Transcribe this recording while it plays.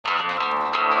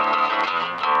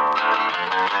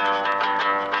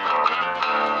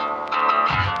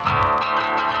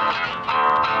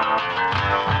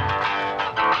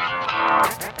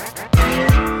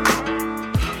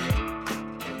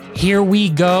Here we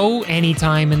go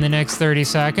anytime in the next 30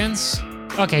 seconds.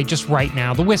 Okay, just right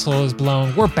now. The whistle is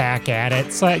blown. We're back at it.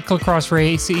 Cyclocross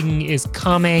racing is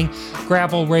coming.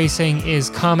 Gravel racing is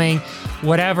coming.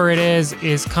 Whatever it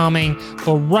is coming.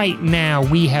 But right now,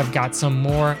 we have got some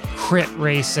more crit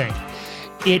racing.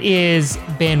 It has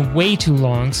been way too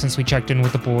long since we checked in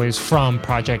with the boys from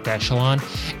Project Echelon,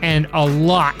 and a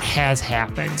lot has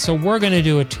happened. So we're going to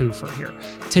do a twofer here.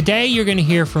 Today, you're going to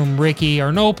hear from Ricky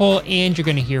Arnopel, and you're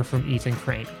going to hear from Ethan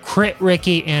Crane. Crit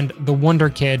Ricky and the wonder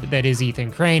kid that is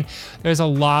Ethan Crane. There's a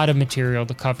lot of material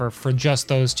to cover for just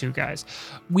those two guys.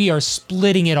 We are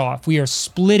splitting it off. We are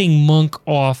splitting Monk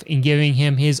off and giving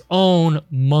him his own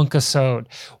Monkisode.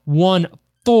 One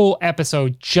full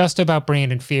episode just about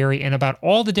Brandon Ferry and about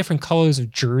all the different colors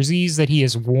of jerseys that he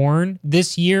has worn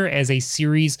this year as a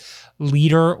series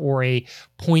leader or a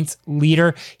points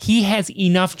leader. He has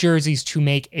enough jerseys to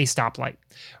make a stoplight.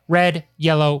 Red,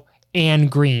 yellow, and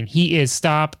green. He is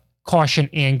stop, caution,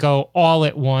 and go all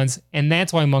at once. And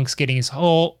that's why Monk's getting his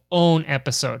whole own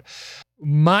episode.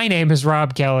 My name is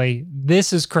Rob Kelly.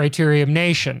 This is Criterium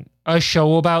Nation, a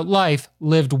show about life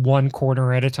lived one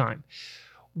corner at a time.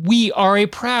 We are a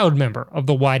proud member of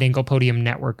the Wide Angle Podium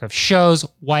network of shows,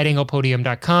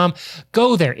 wideanglepodium.com.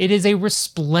 Go there. It is a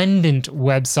resplendent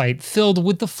website filled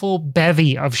with the full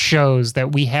bevy of shows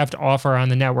that we have to offer on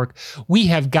the network. We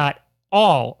have got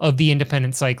all of the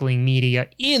independent cycling media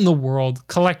in the world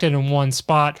collected in one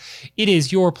spot. It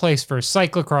is your place for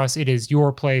cyclocross. It is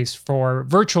your place for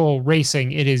virtual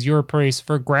racing. It is your place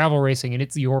for gravel racing. And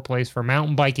it's your place for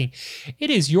mountain biking. It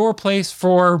is your place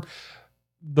for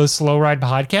the Slow Ride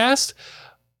podcast.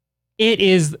 It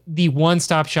is the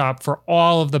one-stop shop for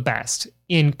all of the best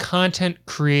in content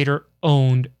creator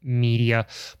owned media.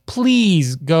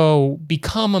 Please go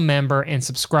become a member and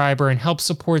subscriber and help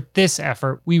support this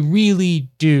effort. We really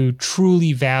do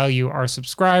truly value our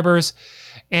subscribers,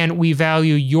 and we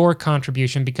value your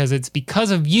contribution because it's because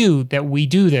of you that we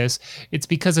do this. It's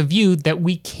because of you that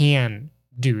we can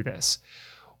do this.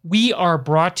 We are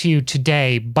brought to you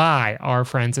today by our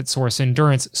friends at Source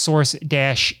Endurance,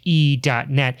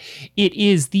 source-e.net. It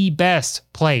is the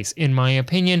best place, in my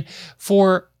opinion,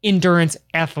 for endurance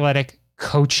athletic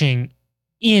coaching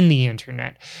in the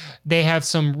internet. They have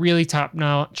some really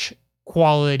top-notch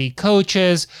quality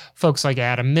coaches, folks like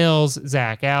Adam Mills,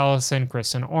 Zach Allison,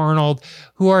 Kristen Arnold,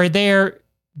 who are there,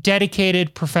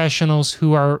 dedicated professionals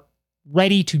who are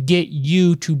ready to get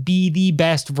you to be the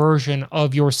best version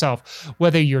of yourself,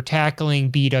 whether you're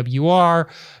tackling BWR,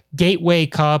 Gateway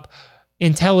Cup,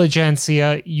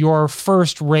 Intelligentsia, your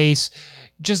first race,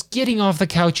 just getting off the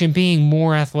couch and being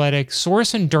more athletic.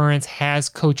 Source Endurance has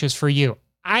coaches for you.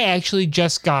 I actually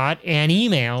just got an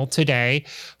email today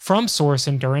from Source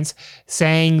Endurance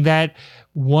saying that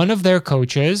one of their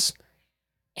coaches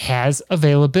has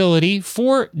availability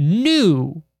for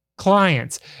new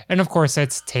clients. And of course,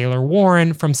 that's Taylor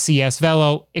Warren from CS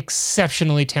Velo,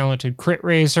 exceptionally talented crit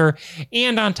racer.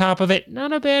 And on top of it,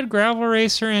 not a bad gravel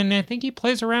racer. And I think he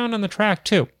plays around on the track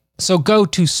too. So go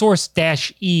to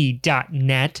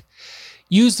source-e.net.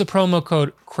 Use the promo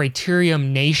code Criterium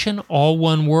Nation, all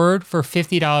one word, for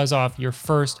 $50 off your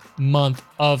first month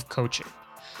of coaching.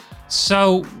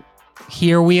 So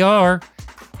here we are.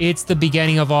 It's the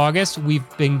beginning of August.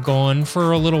 We've been gone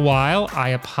for a little while. I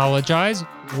apologize.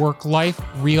 Work life,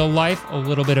 real life, a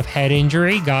little bit of head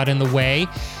injury got in the way.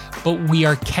 But we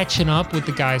are catching up with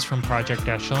the guys from Project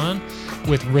Echelon,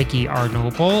 with Ricky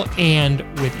Arnopel, and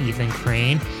with Ethan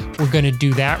Crane. We're going to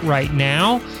do that right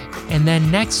now. And then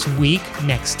next week,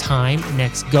 next time,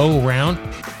 next go around,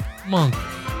 Monk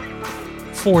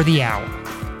for the hour.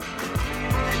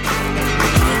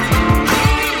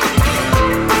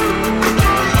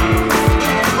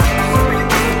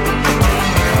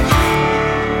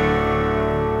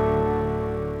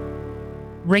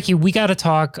 Ricky, we got to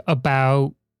talk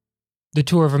about the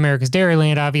Tour of America's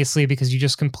Dairyland, obviously, because you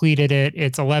just completed it.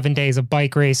 It's 11 days of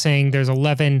bike racing. There's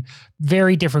 11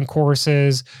 very different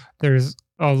courses. There's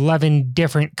 11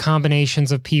 different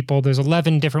combinations of people. There's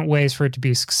 11 different ways for it to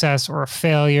be a success or a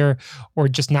failure or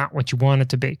just not what you want it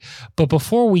to be. But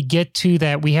before we get to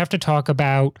that, we have to talk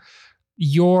about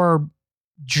your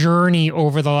journey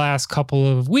over the last couple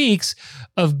of weeks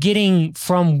of getting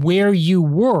from where you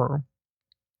were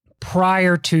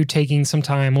prior to taking some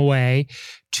time away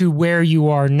to where you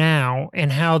are now,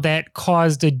 and how that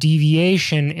caused a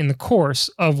deviation in the course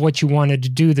of what you wanted to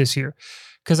do this year.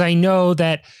 Because I know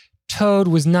that Toad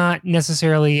was not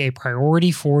necessarily a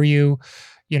priority for you.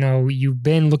 You know, you've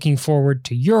been looking forward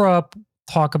to Europe.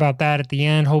 Talk about that at the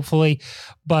end, hopefully.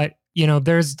 But, you know,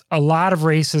 there's a lot of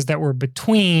races that were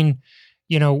between,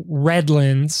 you know,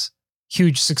 Redlands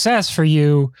huge success for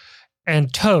you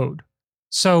and Toad.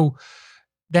 So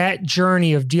that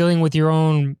journey of dealing with your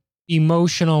own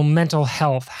emotional mental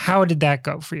health, how did that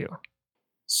go for you?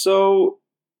 So,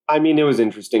 I mean, it was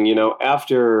interesting.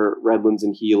 After Redlands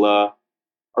and Gila,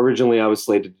 originally I was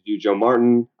slated to do Joe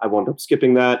Martin. I wound up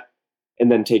skipping that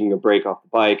and then taking a break off the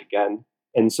bike again.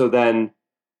 And so then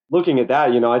looking at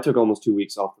that, I took almost 2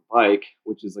 weeks off the bike,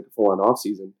 which is like a full on off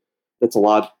season. That's a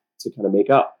lot to kind of make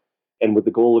up. And with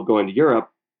the goal of going to Europe,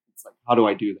 it's like, how do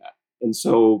I do that? And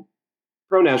so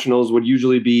Pro Nationals would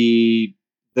usually be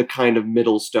the kind of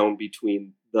middle stone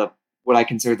between what I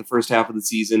consider the first half of the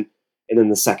season and then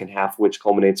the second half, which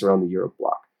culminates around the Europe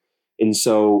block. And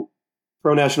so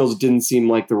Pro Nationals didn't seem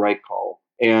like the right call.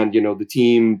 And, the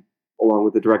team, along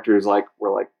with the directors,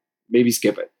 were like, maybe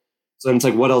skip it. So then it's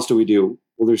like, what else do we do?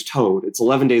 Well, there's Toad. It's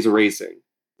 11 days of racing.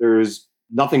 There's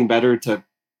nothing better to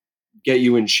get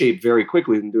you in shape very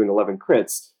quickly than doing 11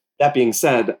 crits. That being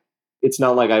said, it's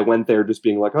not like I went there just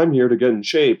being like, I'm here to get in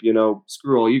shape,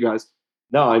 screw all you guys.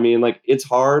 No, I mean, it's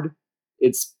hard.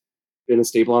 It's been a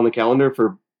staple on the calendar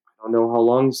for I don't know how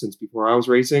long, since before I was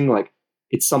racing.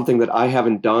 It's something that I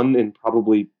haven't done in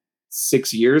probably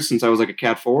 6 years, since I was like a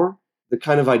Cat 4. The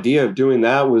kind of idea of doing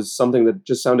that was something that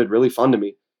just sounded really fun to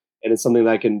me. And it's something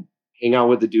that I can hang out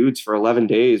with the dudes for 11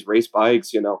 days, race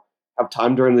bikes, have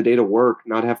time during the day to work,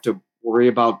 not have to worry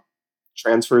about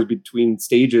transfers between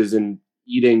stages and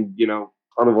eating, a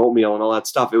ton of oatmeal and all that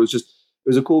stuff. It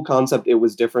was a cool concept. It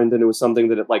was different. And it was something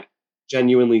that it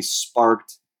genuinely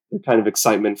sparked the kind of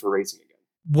excitement for racing again.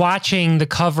 Watching the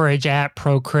coverage at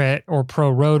ProCrit or Pro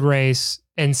Road Race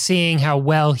and seeing how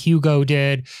well Hugo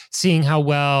did, seeing how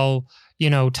well,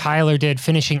 Tyler did,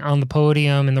 finishing on the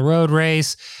podium in the road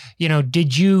race,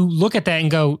 did you look at that and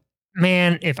go,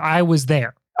 man, if I was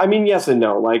there? I mean, yes and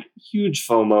no. Huge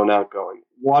FOMO not going.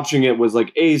 Watching it was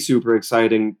super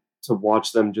exciting to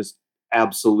watch them just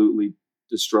absolutely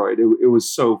destroyed. It was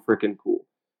so freaking cool.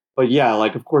 But yeah,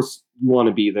 of course you want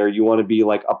to be there. You want to be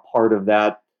a part of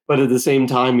that. But at the same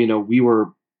time, we were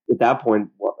at that point,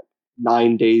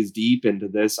 9 days deep into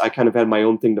this. I kind of had my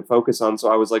own thing to focus on.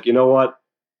 So I was like, you know what?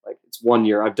 It's 1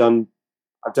 year. I've done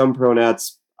Pro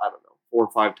Nats, I don't know, 4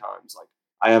 or 5 times.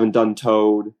 I haven't done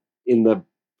Toad in the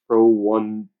Pro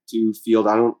 1-2 field.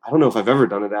 I don't know if I've ever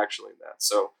done it actually in that.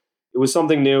 So it was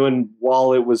something new. And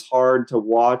while it was hard to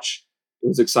watch, it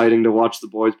was exciting to watch the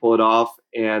boys pull it off.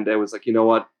 And I was like, you know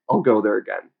what? I'll go there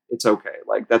again. It's okay.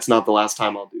 That's not the last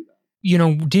time I'll do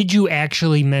that. Did you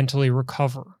actually mentally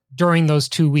recover during those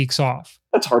 2 weeks off?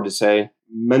 That's hard to say.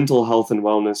 Mental health and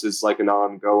wellness is an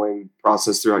ongoing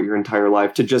process throughout your entire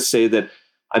life. To just say that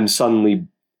I'm suddenly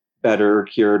better or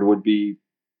cured would be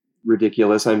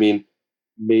ridiculous. I mean,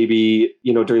 maybe,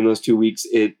 during those 2 weeks,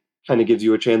 it kind of gives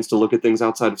you a chance to look at things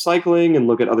outside of cycling and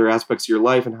look at other aspects of your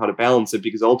life and how to balance it.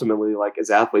 Because ultimately, as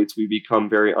athletes, we become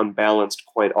very unbalanced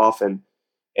quite often.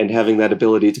 And having that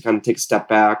ability to kind of take a step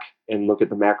back and look at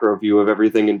the macro view of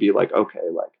everything and be like, okay,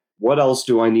 what else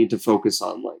do I need to focus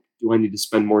on? Do I need to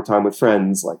spend more time with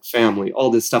friends, family, all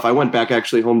this stuff? I went back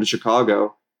actually home to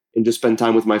Chicago and just spent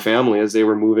time with my family as they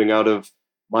were moving out of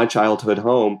my childhood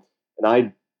home. And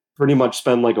I pretty much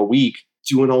spent a week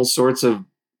doing all sorts of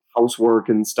housework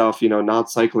and stuff, not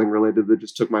cycling related, that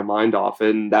just took my mind off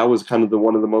it. And that was kind of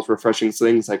one of the most refreshing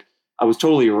things. I was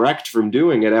totally wrecked from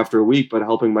doing it after a week, but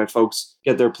helping my folks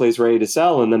get their place ready to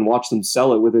sell and then watch them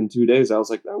sell it within 2 days, I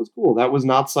was like, that was cool. That was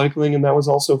not cycling, and that was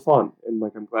also fun. And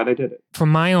I'm glad I did it. From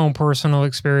my own personal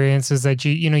experience is that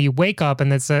you wake up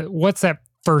and what's that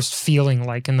first feeling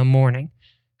like in the morning?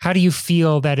 How do you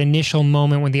feel that initial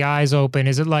moment when the eyes open?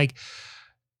 Is it like,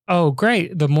 oh,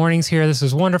 great, the morning's here, this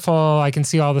is wonderful, I can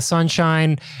see all the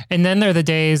sunshine? And then there are the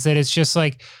days that it's just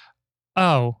like,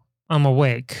 oh, I'm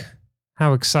awake.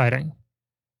 How exciting.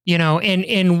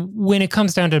 And when it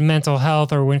comes down to mental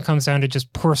health, or when it comes down to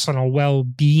just personal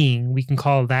well-being, we can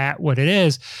call that what it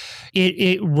is.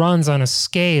 It runs on a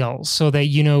scale so that,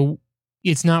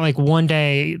 it's not like one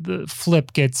day the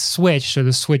flip gets switched or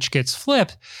the switch gets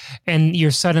flipped and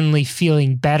you're suddenly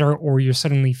feeling better or you're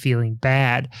suddenly feeling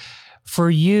bad.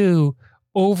 For you,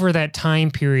 over that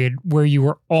time period where you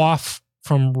were off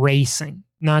from racing,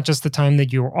 not just the time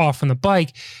that you were off on the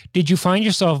bike, did you find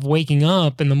yourself waking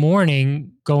up in the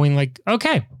morning going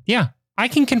okay, yeah, I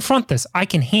can confront this. I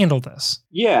can handle this?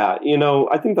 Yeah.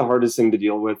 I think the hardest thing to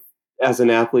deal with as an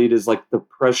athlete is the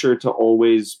pressure to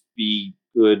always be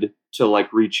good to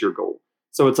reach your goal.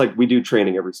 So it's we do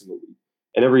training every single week,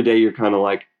 and every day you're kind of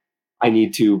I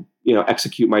need to,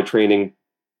 execute my training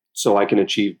so I can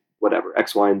achieve whatever,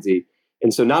 X, Y, and Z.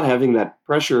 And so not having that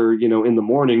pressure, in the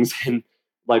mornings and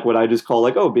what I just call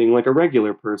being a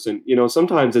regular person,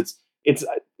 sometimes it's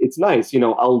it's nice.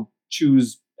 I'll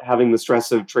choose having the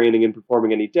stress of training and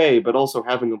performing any day, but also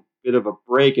having a bit of a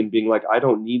break and being like, I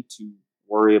don't need to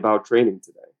worry about training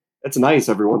today. That's nice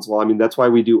every once in a while. I mean, that's why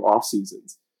we do off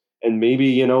seasons. And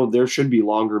maybe, there should be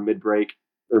longer mid-break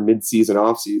or mid-season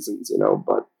off seasons,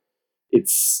 but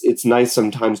it's nice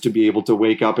sometimes to be able to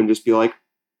wake up and just be like,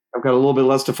 I've got a little bit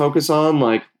less to focus on.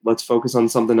 Like, let's focus on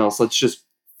something else. Let's just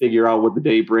figure out what the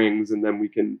day brings, and then we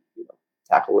can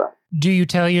tackle that. Do you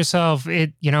tell yourself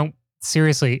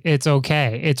seriously, it's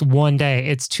okay. It's one day,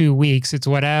 it's 2 weeks, it's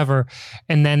whatever.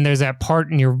 And then there's that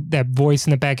part in that voice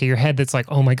in the back of your head that's like,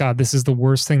 oh my God, this is the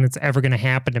worst thing that's ever going to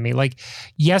happen to me. Like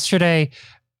yesterday,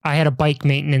 I had a bike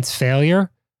maintenance failure.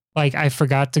 Like I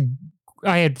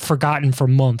had forgotten for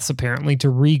months apparently to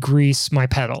re-grease my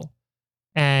pedal.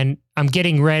 And I'm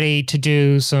getting ready to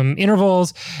do some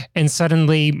intervals, and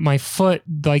suddenly my foot,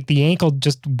 like the ankle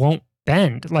just won't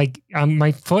bend. Like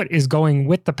my foot is going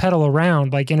with the pedal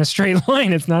around like in a straight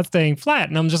line. It's not staying flat.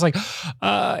 And I'm just like,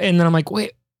 and then I'm like,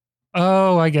 wait,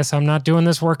 I guess I'm not doing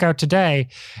this workout today.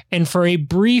 And for a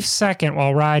brief second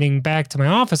while riding back to my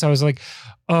office, I was like,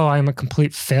 oh, I'm a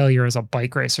complete failure as a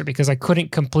bike racer because I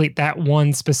couldn't complete that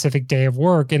one specific day of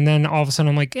work. And then all of a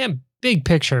sudden I'm like, yeah, big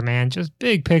picture, man, just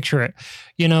big picture it.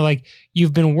 Like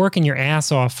you've been working your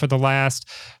ass off for the last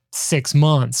 6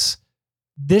 months.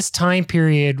 This time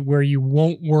period where you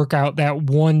won't work out that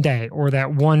one day or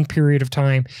that one period of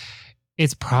time,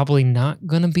 it's probably not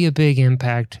going to be a big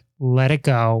impact. Let it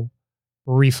go.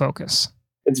 Refocus.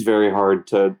 It's very hard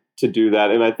to do that.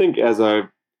 And I think as a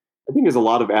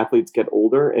lot of athletes get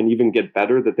older and even get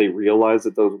better, that they realize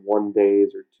that those 1 days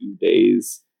or 2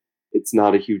 days, it's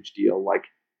not a huge deal. Like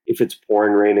if it's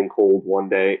pouring rain and cold one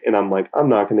day and I'm like, I'm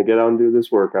not going to get out and do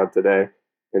this workout today,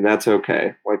 and that's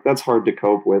okay. Like that's hard to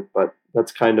cope with, but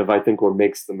that's kind of, I think, what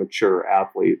makes the mature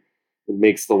athlete. It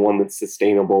makes the one that's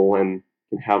sustainable and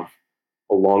can have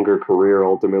a longer career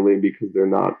ultimately, because they're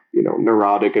not,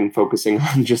 neurotic and focusing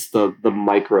on just the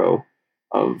micro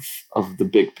of the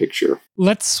big picture.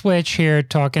 Let's switch here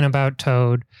talking about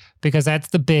Toad, because that's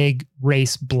the big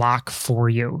race block for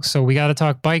you. So we got to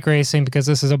talk bike racing because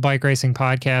this is a bike racing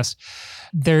podcast.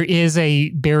 There is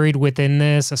buried within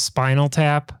this a Spinal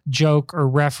Tap joke or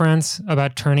reference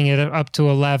about turning it up to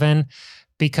 11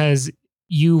 because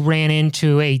you ran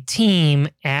into a team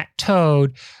at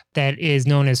Toad that is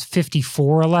known as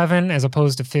 5411 as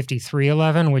opposed to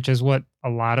 5311, which is what a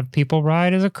lot of people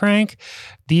ride as a crank.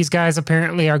 These guys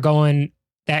apparently are going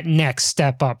that next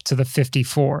step up to the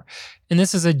 54. And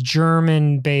this is a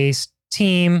German-based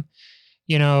team.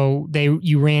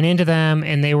 You ran into them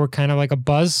and they were kind of like a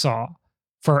buzzsaw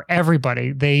for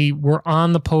everybody. They were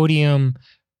on the podium,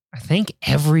 I think,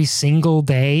 every single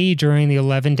day during the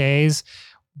 11 days.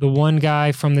 The one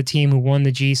guy from the team who won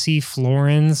the GC,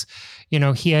 Florens,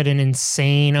 he had an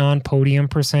insane on-podium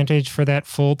percentage for that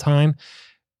full time.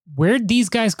 Where'd these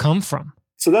guys come from?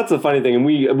 So that's the funny thing. And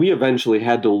we eventually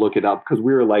had to look it up because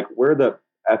we were like, where the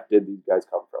F did these guys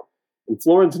come from? And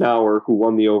Florence Nauer, who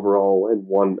won the overall and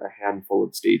won a handful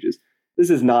of stages, this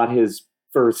is not his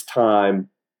first time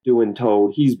doing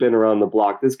Toad. He's been around the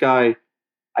block. This guy,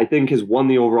 I think, has won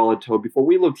the overall at Toad before.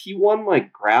 We looked, he won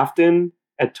like Grafton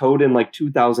at Toad in like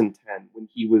 2010 when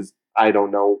he was, I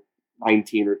don't know,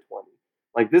 19 or 20.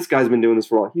 Like this guy's been doing this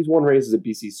for a while. He's won races at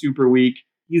BC Super Week.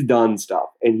 He's done stuff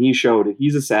and he showed it.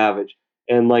 He's a savage.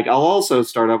 And like, I'll also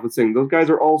start off with saying those guys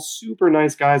are all super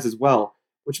nice guys as well,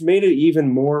 which made it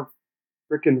even more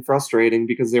freaking frustrating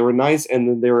because they were nice and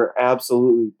then they were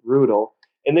absolutely brutal.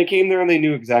 And they came there and they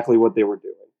knew exactly what they were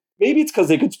doing. Maybe it's because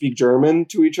they could speak German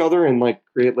to each other and like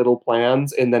create little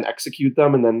plans and then execute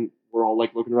them. And then we're all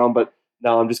like looking around. But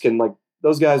no, I'm just kidding. Like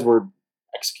those guys were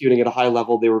executing at a high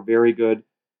level. They were very good.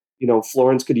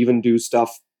 Florence could even do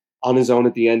stuff on his own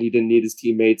at the end. He didn't need his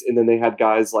teammates. And then they had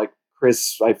guys like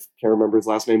Chris, I can't remember his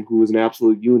last name, who was an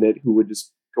absolute unit, who would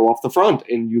just go off the front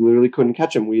and you literally couldn't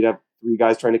catch him. We'd have 3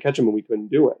 guys trying to catch him and we couldn't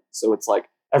do it. So it's like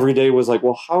every day was like,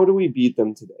 well, how do we beat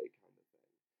them today?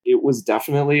 It was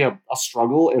definitely a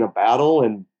struggle and a battle,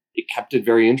 and it kept it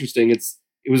very interesting. It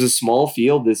was a small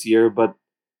field this year, but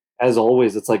as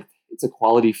always, it's like it's a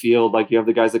quality field. Like you have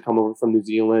the guys that come over from New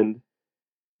Zealand.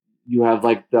 You have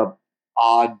like the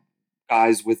odd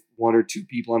guys with 1 or 2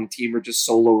 people on the team, or just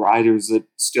solo riders that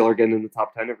still are getting in the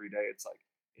top 10 every day. It's like,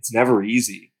 it's never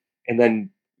easy. And then,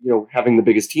 having the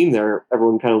biggest team there,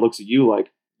 everyone kind of looks at you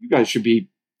like, you guys should be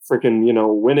freaking,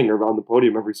 winning or on the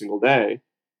podium every single day.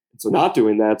 And so not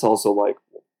doing that, it's also like,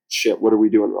 shit, what are we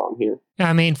doing wrong here?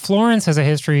 I mean, Florence has a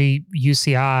history,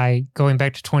 UCI, going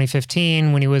back to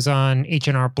 2015 when he was on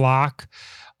H&R Block.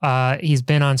 He's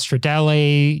been on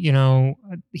Stradelli,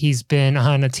 he's been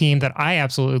on a team that I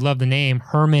absolutely love the name,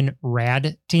 Herman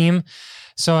Rad Team.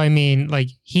 So, I mean, like,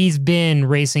 he's been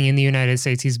racing in the United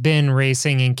States. He's been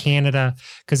racing in Canada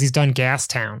because he's done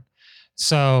Gastown.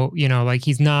 So, like,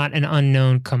 he's not an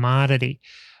unknown commodity.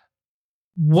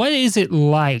 What is it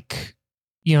like,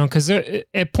 because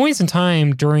at points in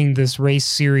time during this race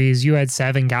series, you had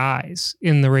 7 guys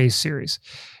in the race series,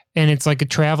 and it's like a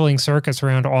traveling circus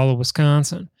around all of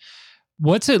Wisconsin.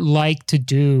 What's it like to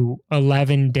do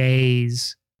 11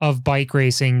 days of bike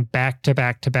racing back to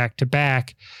back to back to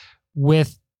back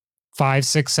with 5,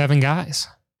 6, 7 guys?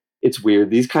 It's weird.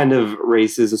 These kind of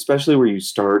races, especially where you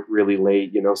start really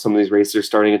late, some of these races are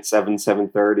starting at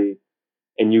 7:30,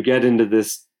 and you get into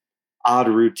this odd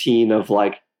routine of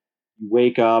like, you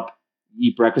wake up,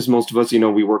 eat breakfast. Most of us,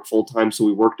 we work full time, so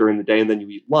we work during the day, and then you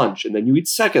eat lunch, and then you eat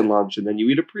second lunch, and then you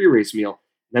eat a pre-race meal.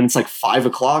 And then it's like 5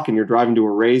 o'clock, and you're driving to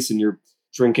a race, and you're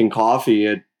drinking coffee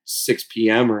at 6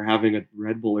 p.m. or having a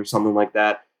Red Bull or something like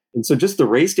that. And so just the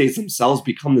race days themselves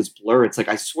become this blur. It's like,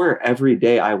 I swear every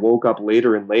day I woke up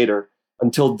later and later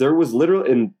until there was literally,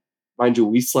 and mind you,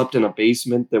 we slept in a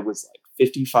basement that was like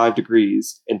 55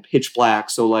 degrees and pitch black.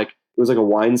 So like, it was like a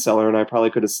wine cellar, and I probably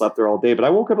could have slept there all day, but I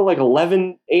woke up at like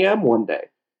 11 a.m. one day,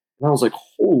 and I was like,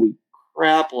 holy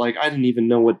crap. Like, I didn't even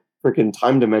know what freaking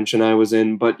time dimension I was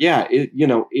in. But yeah,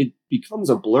 it becomes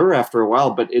a blur after a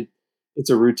while, but it's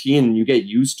a routine, and you get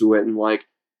used to it. And like,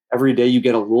 every day you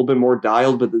get a little bit more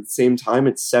dialed, but at the same time,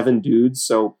 it's 7 dudes.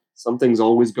 So something's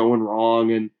always going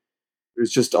wrong. And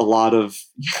there's just a lot of,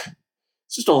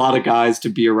 it's just a lot of guys to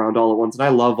be around all at once. And I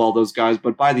love all those guys.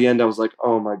 But by the end, I was like,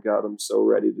 oh my God, I'm so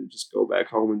ready to just go back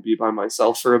home and be by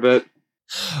myself for a bit.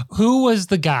 Who was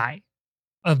the guy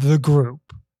of the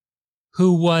group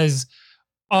who was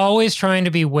always trying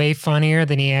to be way funnier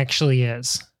than he actually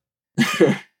is?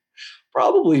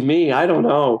 Probably me. I don't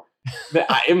know.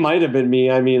 It might have been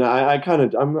me. I mean, I'm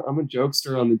a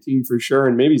jokester on the team for sure,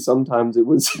 and maybe sometimes it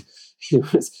was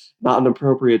not an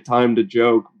appropriate time to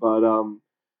joke, but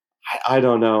I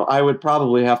don't know. I would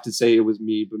probably have to say it was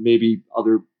me, but maybe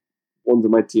other ones of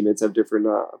my teammates have different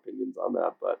opinions on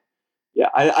that. But yeah,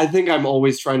 I think I'm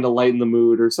always trying to lighten the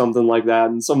mood or something like that,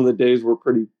 and some of the days were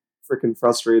pretty freaking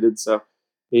frustrated, so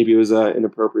maybe it was an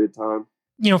inappropriate time.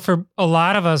 For a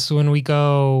lot of us, when we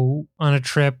go on a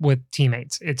trip with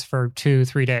teammates, it's for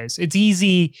 2-3 days. It's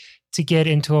easy to get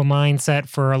into a mindset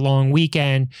for a long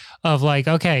weekend of like,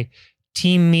 okay,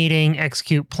 team meeting,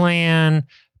 execute plan.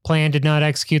 Plan did not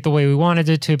execute the way we wanted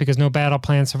it to because no battle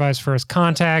plan survives first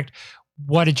contact.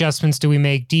 What adjustments do we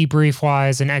make debrief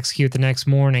wise and execute the next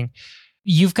morning?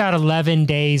 You've got 11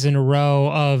 days in a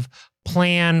row of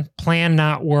plan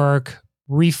not work,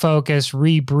 refocus,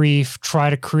 rebrief, try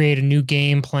to create a new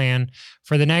game plan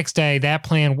for the next day. That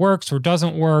plan works or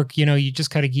doesn't work. You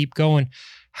just got to keep going.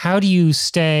 How do you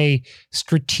stay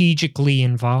strategically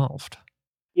involved?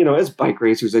 As bike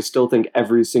racers, I still think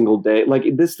every single day, like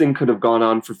this thing could have gone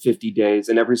on for 50 days,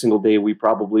 and every single day we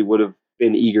probably would have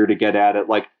been eager to get at it.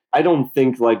 Like, I don't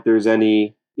think like there's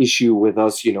any issue with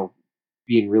us,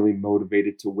 being really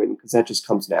motivated to win, because that just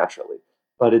comes naturally.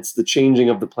 But it's the changing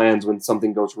of the plans when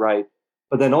something goes right.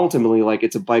 But then ultimately, like,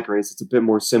 it's a bike race. It's a bit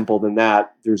more simple than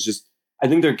that. I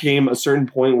think there came a certain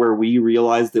point where we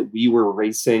realized that we were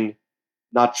racing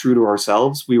not true to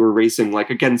ourselves. We were racing like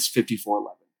against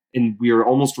 5411. And we were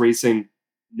almost racing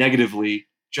negatively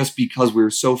just because we were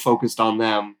so focused on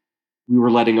them. We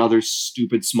were letting other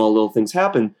stupid small little things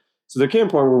happen. So there came a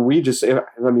point where we just,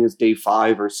 it's day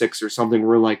 5 or 6 or something.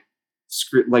 We're like,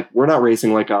 we're not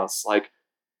racing like us. Like,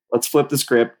 let's flip the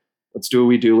script. Let's do what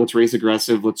we do. Let's race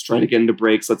aggressive. Let's try to get into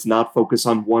breaks. Let's not focus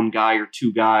on one guy or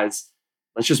 2 guys.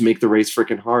 Let's just make the race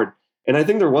freaking hard. And I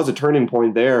think there was a turning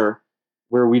point there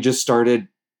where we just started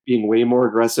being way more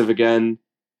aggressive again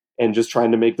and just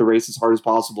trying to make the race as hard as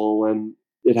possible. And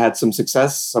it had some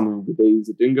success. Some of the days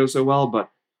it didn't go so well, but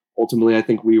ultimately I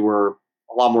think we were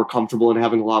a lot more comfortable and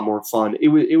having a lot more fun.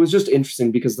 It was just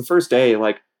interesting because the first day,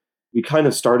 like, we kind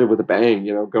of started with a bang,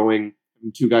 going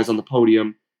 2 guys on the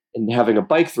podium and having a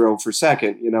bike throw for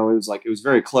second. It was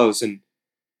very close, and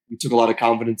we took a lot of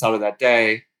confidence out of that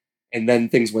day. And then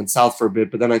things went south for a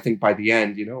bit. But then I think by the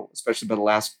end, especially by the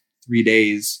last 3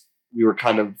 days, we were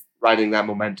kind of riding that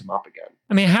momentum up again.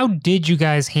 I mean, how did you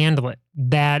guys handle it?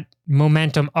 That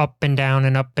momentum up and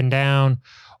down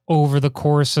over the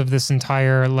course of this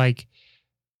entire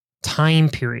time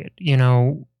period,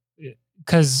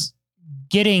 because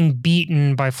getting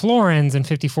beaten by Florens in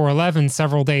 5411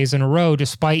 several days in a row,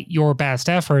 despite your best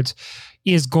efforts,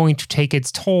 is going to take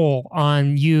its toll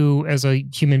on you as a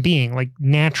human being. Like,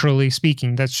 naturally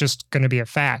speaking, that's just going to be a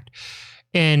fact.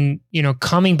 And,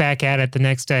 coming back at it the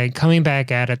next day,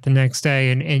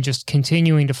 and just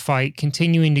continuing to fight,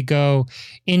 continuing to go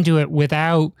into it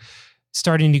without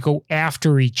starting to go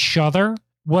after each other.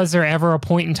 Was there ever a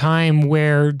point in time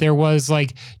where there was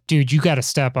like, dude, you got to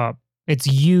step up? It's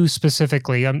you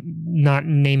specifically. I'm not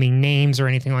naming names or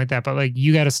anything like that, but like,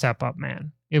 you got to step up,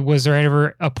 man. Was there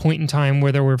ever a point in time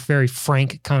where there were very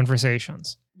frank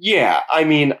conversations? Yeah, I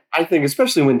mean, I think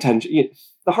especially when tension,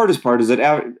 the hardest part is that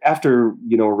after,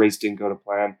 a race didn't go to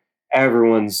plan,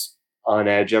 everyone's on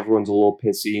edge, everyone's a little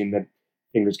pissy, and then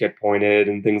fingers get pointed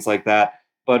and things like that.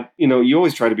 But, you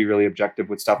always try to be really objective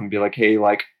with stuff and be like, hey,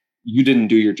 like, you didn't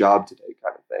do your job today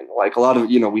kind of thing. Like a lot of,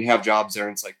 we have jobs there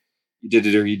and it's like, you did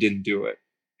it or you didn't do it.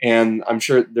 And I'm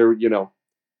sure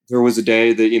there was a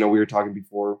day that, we were talking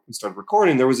before we started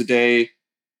recording, there was a day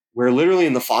where literally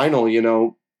in the final,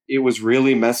 it was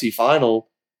really messy final,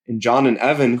 and John and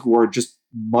Evan, who are just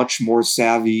much more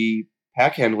savvy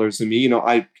pack handlers than me,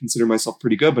 I consider myself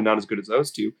pretty good, but not as good as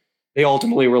those two. They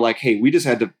ultimately were like, hey, we just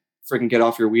had to freaking get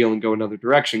off your wheel and go another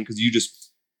direction because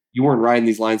you weren't riding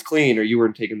these lines clean, or you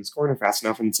weren't taking this corner fast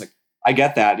enough. And it's like, I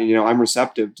get that. And, I'm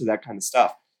receptive to that kind of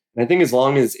stuff. And I think as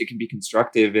long as it can be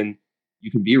constructive and you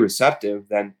can be receptive,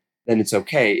 then it's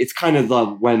okay. It's kind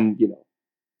of when,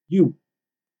 you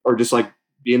are just like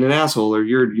being an asshole, or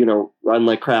you're, riding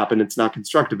like crap and it's not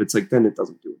constructive. It's like, then it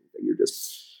doesn't do anything. You're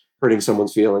just hurting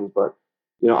someone's feelings. But,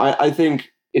 I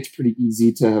think it's pretty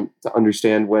easy to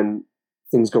understand when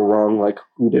things go wrong, like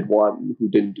who did what and who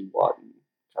didn't do what, and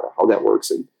kind of how that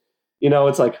works. And,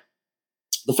 it's like,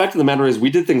 the fact of the matter is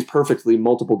we did things perfectly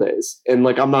multiple days. And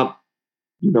like, I'm not,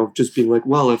 just being like,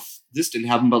 well, if this didn't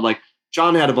happen, but like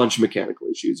John had a bunch of mechanical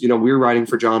issues. We were riding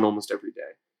for John almost every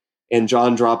day, and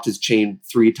John dropped his chain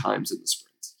 3 times in the sprint.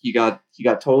 He got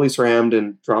totally SRAMmed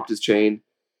and dropped his chain.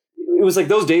 It was like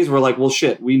those days where like, well,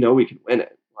 shit, we know we can win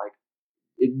it.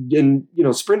 And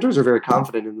sprinters are very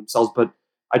confident in themselves, but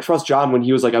I trust John when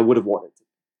he was like, I would have won it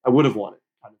kind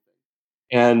of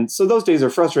thing. And so those days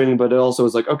are frustrating, but it also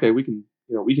is like, okay, we can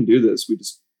do this. We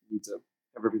just need to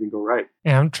have everything go right.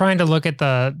 Yeah, I'm trying to look at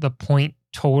the point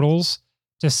totals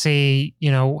to see,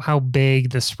 how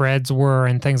big the spreads were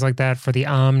and things like that for the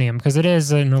Omnium, because it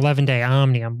is an 11-day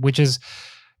Omnium, which is,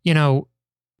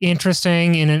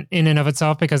 interesting in and of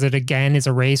itself, because it again is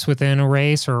a race within a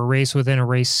race, or a race within a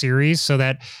race series, so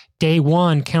that day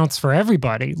one counts for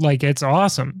everybody. Like, it's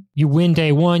awesome. You win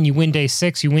day 1, you win day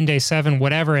 6, you win day 7,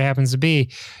 whatever it happens to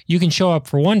be. You can show up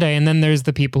for one day, and then there's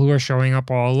the people who are showing up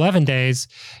all 11 days,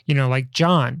 like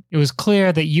John. It was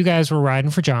clear that you guys were riding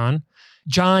for John.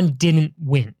 John didn't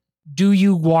win. Do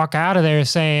you walk out of there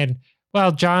saying,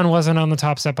 well, John wasn't on the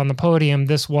top step on the podium,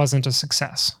 this wasn't a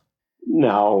success?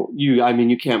 No,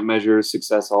 you can't measure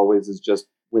success always as just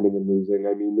winning and losing.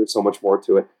 I mean, there's so much more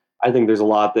to it. I think there's a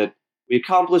lot that we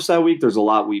accomplished that week. There's a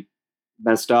lot we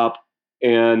messed up.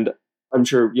 And I'm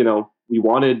sure, we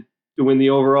wanted to win the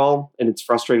overall, and it's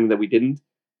frustrating that we didn't,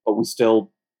 but we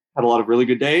still had a lot of really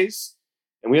good days,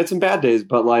 and we had some bad days.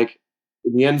 But like,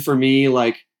 in the end for me,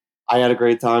 like, I had a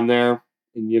great time there.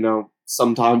 And,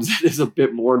 sometimes that is a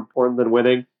bit more important than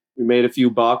winning. We made a few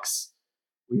bucks.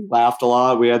 We laughed a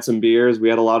lot. We had some beers. We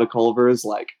had a lot of Culvers.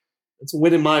 Like, it's a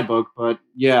win in my book. But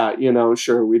yeah,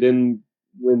 sure, we didn't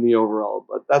win the overall,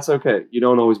 but that's okay. You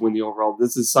don't always win the overall.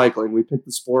 This is cycling. We picked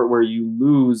the sport where you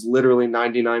lose literally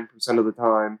 99% of the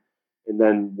time, and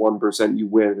then 1% you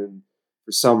win. And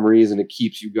for some reason, it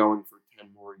keeps you going for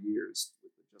 10 more years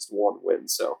with just one win.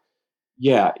 So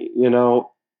yeah,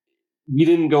 we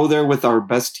didn't go there with our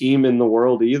best team in the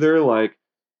world either. Like,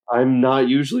 I'm not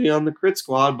usually on the crit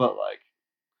squad, but like,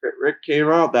 Rick came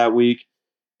out that week,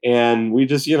 and we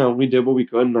just, we did what we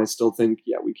could. And I still think,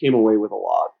 yeah, we came away with a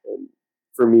lot. And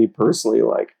for me personally,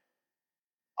 like,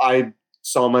 I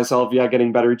saw myself,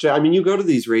 getting better. I mean, you go to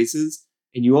these races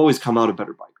and you always come out a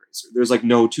better bike racer. There's like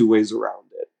no two ways around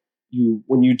it.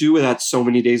 When you do that so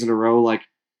many days in a row, like,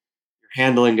 your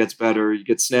handling gets better, you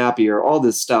get snappier, all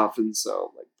this stuff. And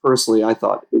so, like, personally, I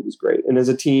thought it was great. And as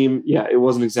a team, yeah, it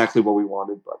wasn't exactly what we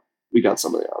wanted, but we got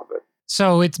something out of it.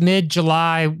 So it's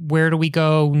mid-July. Where do we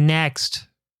go next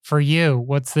for you?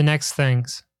 What's the next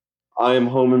things? I am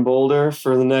home in Boulder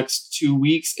for the next 2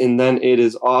 weeks, and then it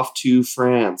is off to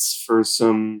France for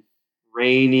some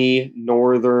rainy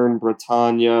northern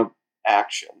Bretagne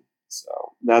action. So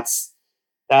that's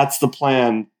the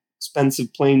plan.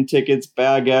 Expensive plane tickets,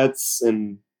 baguettes,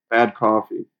 and bad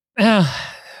coffee. But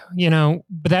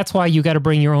that's why you got to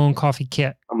bring your own coffee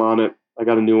kit. I'm on it. I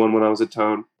got a new one when I was at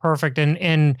Toad. Perfect.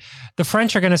 And the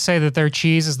French are going to say that their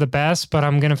cheese is the best, but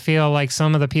I'm going to feel like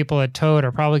some of the people at Toad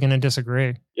are probably going to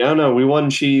disagree. Yeah, no, we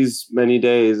won cheese many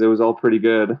days. It was all pretty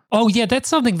good. Oh, yeah, that's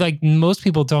something like most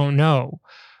people don't know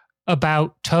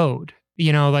about Toad.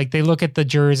 You know, like they look at the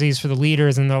jerseys for the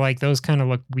leaders and they're like, those kind of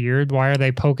look weird. Why are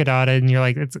they polka dotted? And you're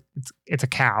like, it's a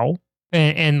cow.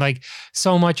 And like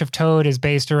so much of Toad is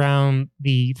based around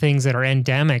the things that are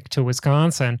endemic to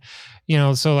Wisconsin. You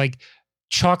know, so like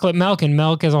chocolate milk and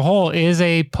milk as a whole is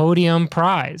a podium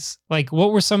prize. Like,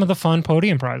 what were some of the fun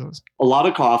podium prizes? A lot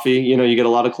of coffee. You know, you get a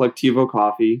lot of Collectivo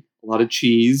coffee, a lot of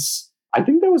cheese. I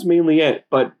think that was mainly it.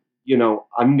 But, you know,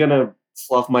 I'm going to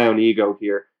fluff my own ego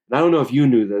here. And I don't know if you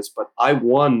knew this, but I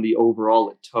won the overall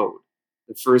at Toad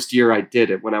the first year I did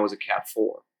it when I was a Cat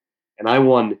 4. And I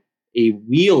won a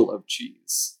wheel of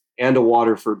cheese and a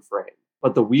Waterford frame.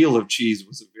 But the wheel of cheese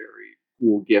was a very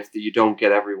cool gift that you don't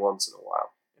get every once in a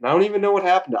while. And I don't even know what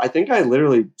happened. I think I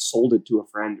literally sold it to a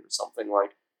friend or something.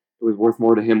 Like, it was worth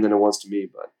more to him than it was to me.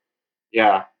 But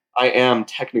yeah, I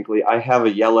have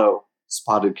a yellow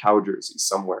spotted cow jersey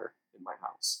somewhere in my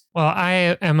house. Well,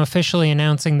 I am officially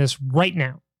announcing this right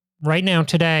now. Right now,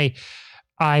 today,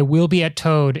 I will be at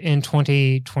Toad in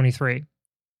 2023.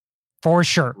 For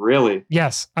sure. Really?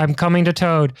 Yes, I'm coming to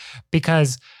Toad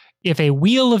because if a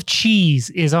wheel of cheese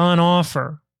is on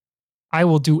offer, I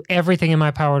will do everything in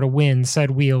my power to win said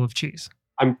wheel of cheese.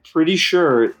 I'm pretty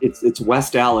sure it's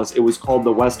West Allis. It was called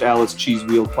the West Allis Cheese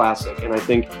Wheel Classic. And I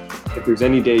think if there's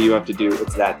any day you have to do,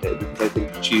 it's that day, because I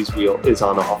think the cheese wheel is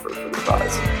on offer for the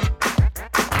prize.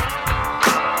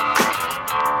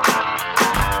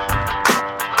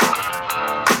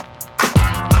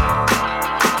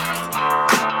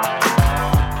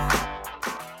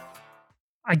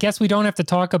 I guess we don't have to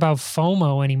talk about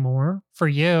FOMO anymore for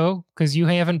you because you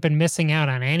haven't been missing out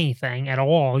on anything at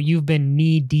all. You've been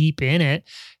knee deep in it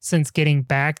since getting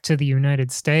back to the United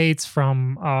States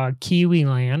from Kiwi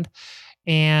Land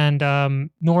and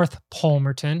North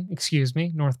Palmerton,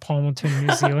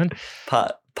 New Zealand.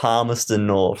 Palmerston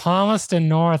North. Palmerston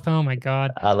North. Oh my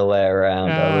God. Other way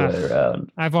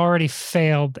around. I've already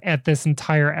failed at this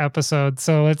entire episode.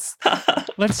 So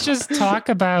let's just talk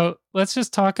about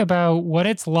what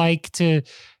it's like to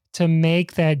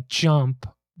make that jump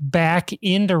back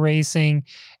into racing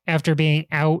after being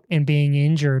out and being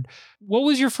injured. What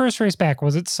was your first race back?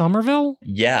 Was it Somerville?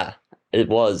 Yeah, it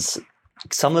was.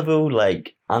 Somerville,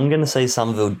 I'm going to say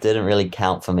Somerville didn't really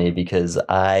count for me because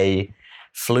I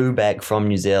flew back from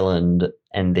New Zealand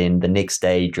and then the next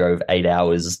day drove 8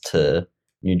 hours to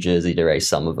New Jersey to race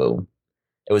Somerville.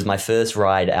 It was my first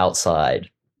ride outside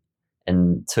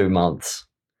in 2 months.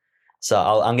 So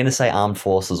I'm going to say Armed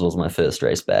Forces was my first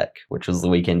race back, which was the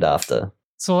weekend after.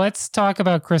 So let's talk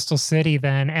about Crystal City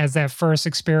then as that first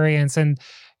experience. And,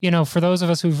 you know, for those of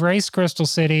us who've raced Crystal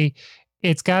City,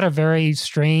 it's got a very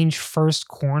strange first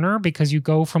corner because you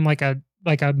go from like a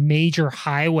major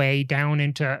highway down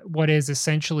into what is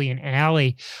essentially an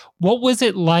alley. What was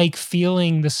it like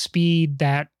feeling the speed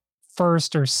that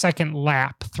first or second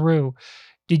lap through?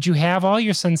 Did you have all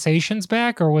your sensations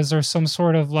back, or was there some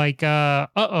sort of like,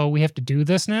 we have to do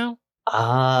this now?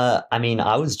 I mean,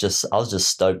 I was just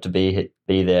stoked to be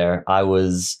there.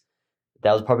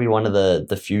 That was probably one of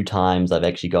the few times I've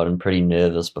actually gotten pretty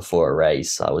nervous before a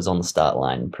race. I was on the start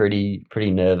line, pretty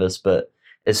nervous, but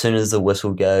as soon as the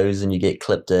whistle goes and you get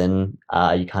clipped in,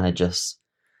 you kind of just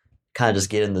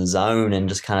get in the zone and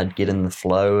just kind of get in the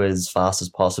flow as fast as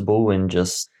possible and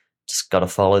just got to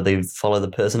follow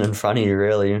the person in front of you.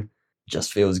 Really, it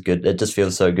just feels good. It just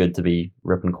feels so good to be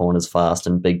ripping corners fast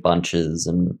and big bunches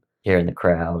and hearing the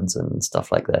crowds and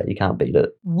stuff like that. You can't beat it.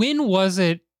 When was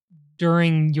it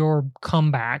during your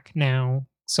comeback now?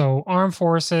 So Armed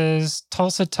Forces,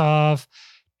 Tulsa Tough,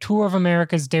 Tour of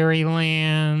America's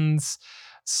Dairylands,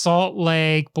 Salt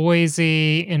Lake,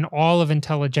 Boise, and all of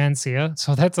Intelligentsia.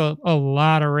 So that's a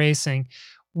lot of racing.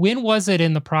 When was it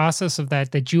in the process of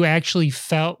that you actually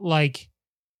felt like,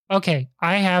 okay,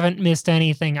 I haven't missed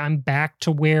anything. I'm back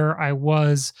to where I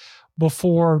was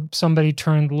before somebody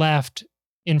turned left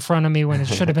in front of me when it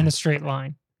should have been a straight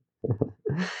line?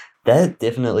 That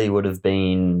definitely would have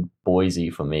been Boise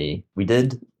for me. We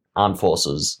did Armed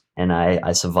Forces, and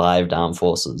I survived Armed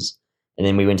Forces. And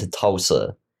then we went to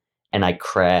Tulsa, and I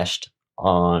crashed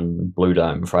on Blue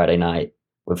Dome Friday night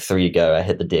with 3 to go. I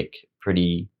hit the deck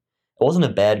it wasn't a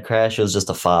bad crash, it was just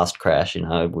a fast crash, you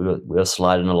know. We were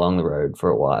sliding along the road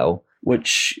for a while,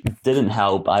 which didn't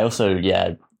help. I also,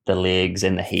 the legs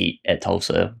and the heat at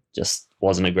Tulsa just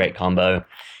wasn't a great combo.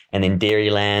 And then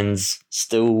Dairylands,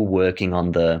 still working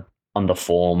on the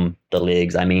form, the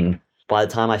legs. I mean, by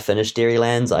the time I finished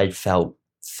Dairylands, I felt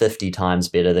 50 times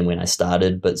better than when I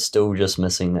started, but still just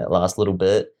missing that last little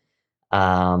bit.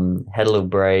 Had a little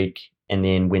break and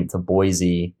then went to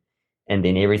Boise, and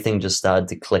then everything just started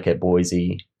to click at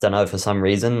Boise. Don't know, for some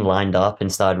reason, lined up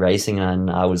and started racing,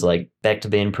 and I was like back to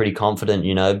being pretty confident,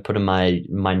 putting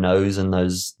my nose in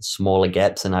those smaller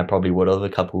gaps than I probably would have a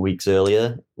couple of weeks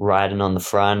earlier. Riding on the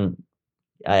front,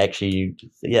 I actually,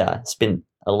 spent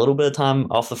a little bit of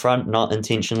time off the front, not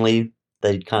intentionally.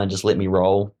 They kind of just let me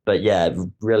roll. But yeah,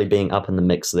 really being up in the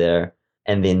mix there.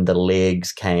 And then the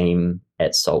legs came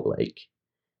at Salt Lake.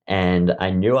 And I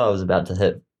knew I was about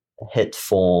to hit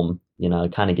form,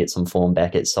 kind of get some form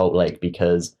back at Salt Lake,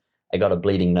 because I got a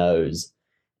bleeding nose.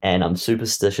 And I'm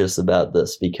superstitious about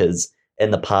this because in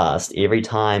the past, every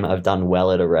time I've done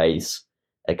well at a race,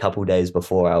 a couple days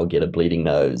before I'll get a bleeding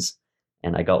nose.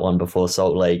 And I got one before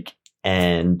Salt Lake,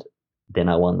 and then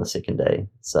I won the second day.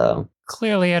 So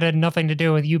clearly it had nothing to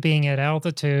do with you being at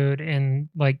altitude and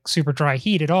like super dry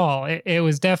heat at all. It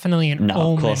was definitely an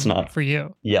omen, of course not, for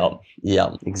you. Yep,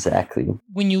 exactly.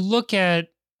 When you look at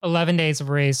 11 days of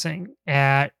racing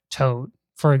at Toad,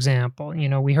 for example,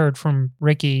 we heard from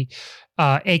Ricky,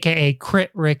 aka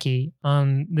Crit Ricky,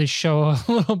 on the show a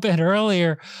little bit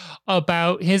earlier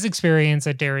about his experience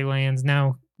at Dairylands.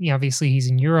 Now, obviously he's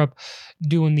in Europe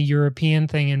doing the European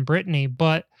thing in Brittany,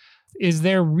 but is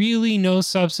there really no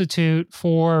substitute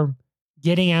for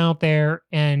getting out there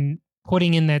and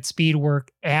putting in that speed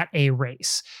work at a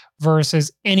race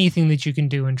versus anything that you can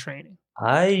do in training?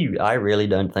 I really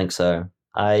don't think so.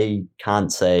 I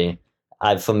can't say.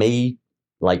 For me,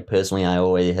 like personally, I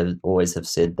always have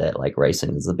said that like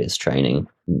racing is the best training.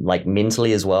 Like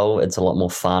mentally as well, it's a lot more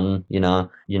fun. You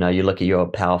look at your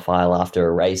power file after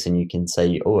a race and you can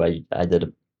say, oh, I did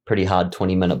a pretty hard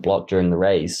 20-minute block during the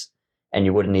race. And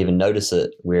you wouldn't even notice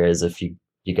it. Whereas if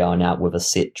you're going out with a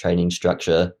set training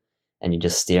structure and you're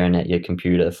just staring at your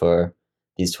computer for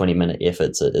these 20-minute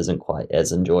efforts, it isn't quite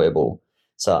as enjoyable.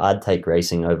 So I'd take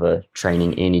racing over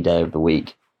training any day of the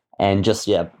week. And just,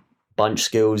 bunch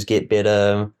skills get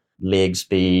better, leg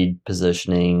speed,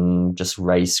 positioning, just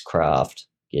racecraft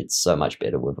gets so much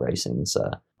better with racing. So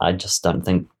I just don't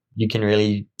think you can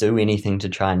really do anything to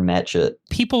try and match it.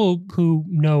 People who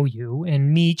know you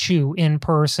and meet you in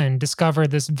person discover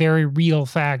this very real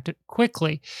fact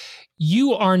quickly.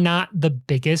 You are not the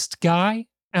biggest guy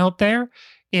out there.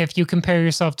 If you compare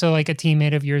yourself to like a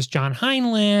teammate of yours, John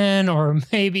Heinlein, or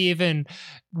maybe even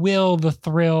Will the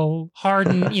Thrill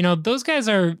Harden, those guys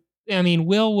are,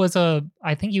 Will was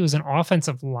I think he was an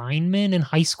offensive lineman in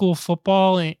high school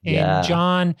football. And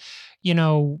John,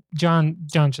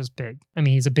 John's just big.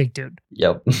 He's a big dude.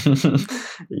 Yep.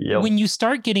 When you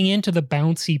start getting into the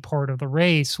bouncy part of the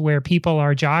race where people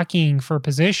are jockeying for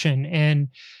position and,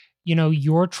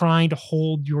 you're trying to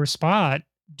hold your spot,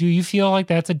 do you feel like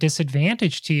that's a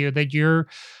disadvantage to you, that you're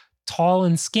tall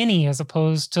and skinny as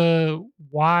opposed to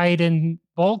wide and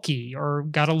bulky or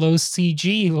got a low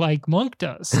CG like Monk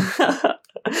does?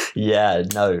 Yeah,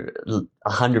 no,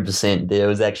 100%. There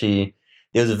was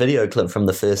a video clip from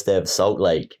the first day of Salt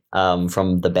Lake,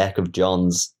 from the back of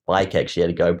John's bike. Actually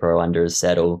had a GoPro under his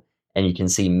saddle, and you can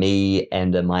see me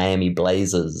and a Miami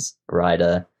Blazers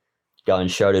rider going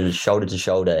shoulder to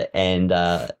shoulder. And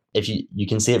if you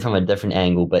can see it from a different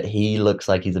angle, but he looks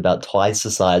like he's about twice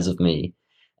the size of me.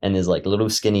 And there's like little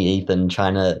skinny Ethan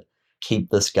trying to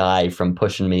keep this guy from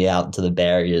pushing me out to the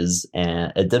barriers.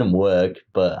 And it didn't work,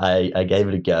 but I gave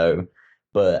it a go.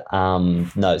 But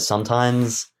no,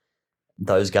 sometimes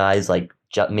those guys like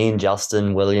me and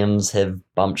Justin Williams have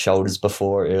bumped shoulders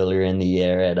before earlier in the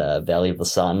year at Valley of the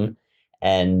Sun.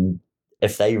 And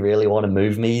if they really want to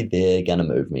move me, they're going to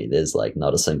move me. There's like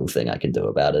not a single thing I can do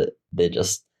about it. They're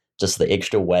just the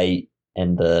extra weight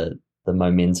and the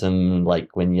momentum, like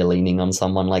when you're leaning on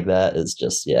someone like that, is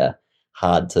just,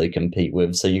 hard to compete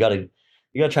with. So you got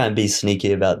to try and be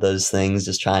sneaky about those things.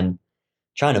 Just try and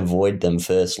avoid them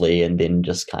firstly, and then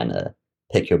just kind of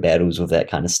pick your battles with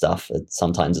that kind of stuff.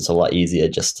 Sometimes it's a lot easier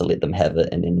just to let them have it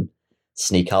and then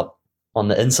sneak up on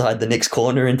the inside the next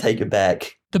corner and take it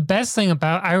back. The best thing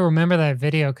I remember that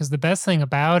video because the best thing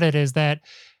about it is that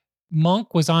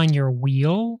Monk was on your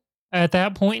wheel at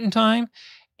that point in time.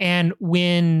 And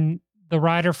when the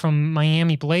rider from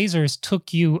Miami Blazers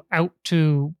took you out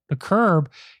to the curb,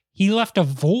 he left a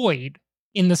void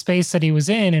in the space that he was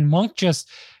in, and Monk just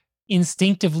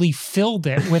instinctively filled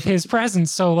it with his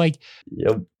presence. So like,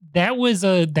 that was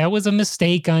a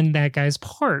mistake on that guy's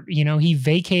part. He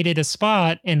vacated a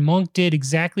spot, and Monk did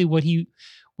exactly what he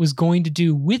was going to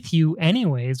do with you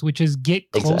anyways, which is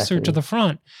get closer to the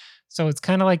front. So it's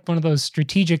kind of like one of those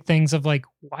strategic things of like,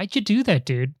 why'd you do that,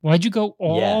 dude? Why'd you go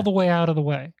all the way out of the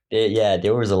way? Yeah,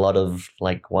 there was a lot of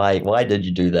like, why did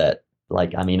you do that?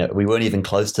 Like, I mean, we weren't even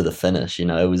close to the finish. It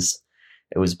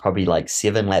was probably like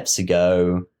 7 laps to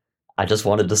go. I just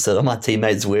wanted to sit on my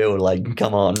teammate's wheel. Like,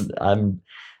 come on.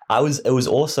 I was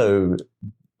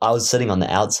sitting on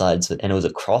the outside, and it was a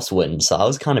crosswind, so I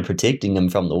was kind of protecting him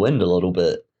from the wind a little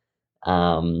bit.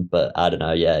 But I don't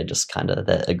know, yeah, just kind of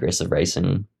that aggressive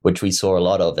racing, which we saw a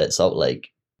lot of at Salt Lake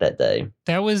that day.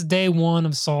 That was day 1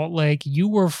 of Salt Lake. You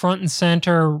were front and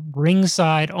center,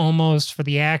 ringside almost, for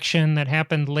the action that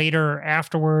happened later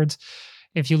afterwards.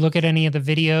 If you look at any of the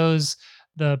videos,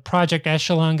 the Project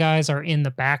Echelon guys are in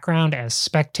the background as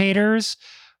spectators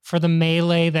for the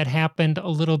melee that happened a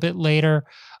little bit later.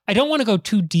 I don't want to go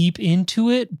too deep into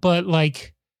it, but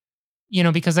like,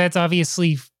 because that's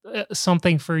obviously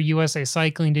something for USA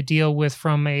Cycling to deal with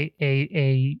from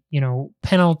a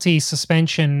penalty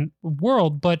suspension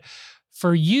world. But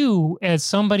for you, as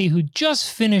somebody who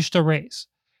just finished a race,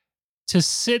 to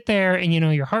sit there and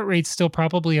your heart rate's still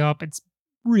probably up, it's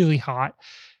really hot.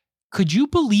 Could you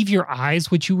believe your eyes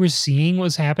what you were seeing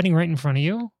was happening right in front of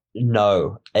you?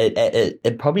 No,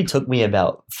 it probably took me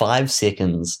about 5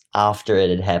 seconds after it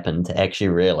had happened to actually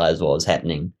realize what was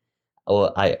happening.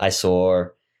 Or I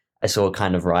saw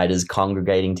kind of riders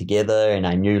congregating together, and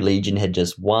I knew Legion had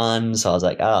just won, so I was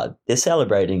like, they're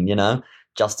celebrating,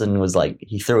 Justin was like,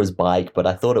 he threw his bike, but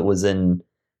I thought it was in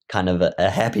kind of a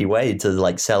happy way to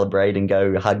like celebrate and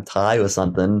go hug Ty or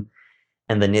something.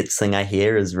 And the next thing I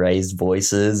hear is raised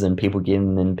voices and people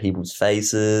getting in people's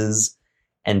faces.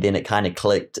 And then it kind of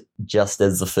clicked just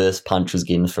as the first punch was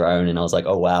getting thrown, and I was like,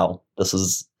 "Oh wow,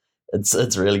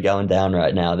 it's really going down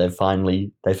right now." They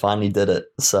finally did it.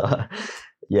 So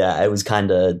yeah, it was kind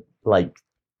of like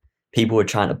people were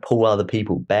trying to pull other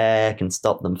people back and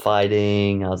stop them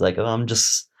fighting. I was like, "Oh,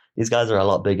 these guys are a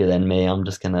lot bigger than me. I'm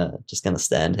just gonna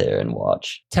stand here and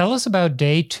watch." Tell us about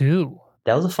day 2.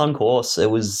 That was a fun course.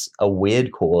 It was a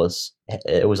weird course.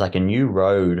 It was like a new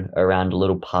road around a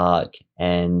little park,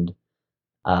 and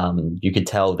you could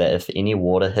tell that if any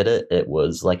water hit it, it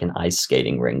was like an ice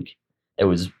skating rink. It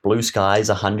was blue skies,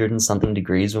 100 and something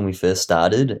degrees when we first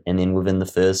started, and then within the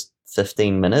first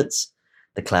 15 minutes,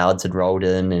 the clouds had rolled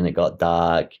in and it got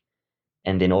dark,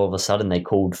 and then all of a sudden they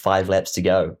called 5 laps to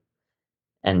go,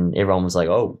 and everyone was like,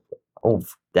 "Oh,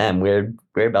 damn, we're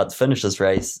about to finish this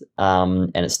race,"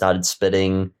 and it started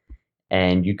spitting,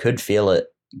 and you could feel it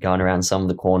going around some of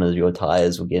the corners. Your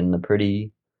tires were getting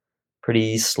pretty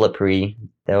slippery.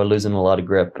 They were losing a lot of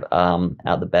grip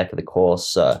out the back of the course.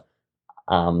 So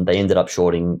they ended up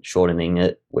shortening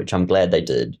it, which I'm glad they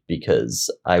did, because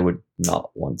I would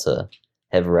not want to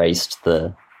have raced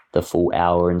the full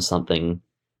hour and something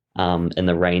in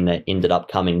the rain that ended up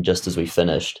coming just as we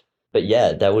finished. But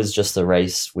yeah, that was just a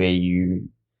race where you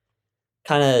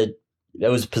it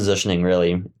was positioning,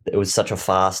 really. It was such a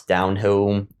fast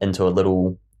downhill into a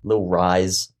little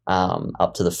rise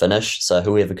up to the finish. So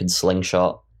whoever could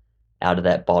slingshot out of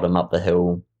that bottom up the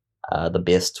hill, the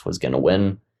best was going to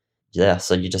win. Yeah,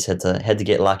 so you just had to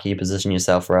get lucky, position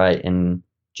yourself right, and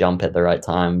jump at the right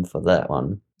time for that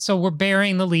one. So we're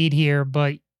bearing the lead here,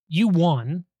 but you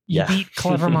won. You beat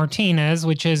Clever Martinez,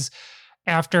 which is,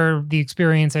 after the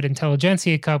experience at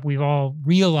Intelligentsia Cup, we've all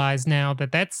realized now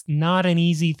that that's not an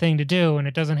easy thing to do, and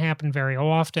it doesn't happen very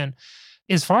often.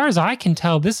 As far as I can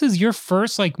tell, this is your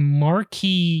first like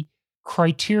marquee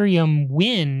criterium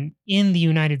win in the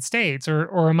United States,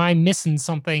 or am I missing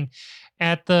something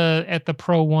at the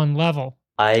Pro 1 level?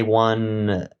 I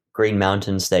won Green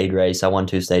Mountain stage race. I won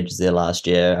 2 stages there last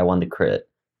year. I won the crit.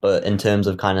 But in terms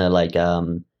of kind of like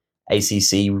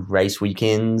ACC race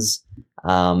weekends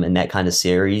and that kind of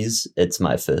series, it's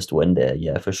my first win there.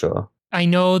 Yeah, for sure. I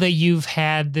know that you've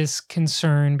had this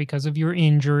concern because of your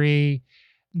injury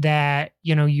that,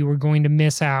 you were going to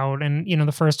miss out. And,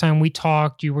 the first time we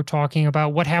talked, you were talking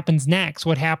about what happens next,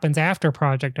 what happens after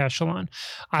Project Echelon.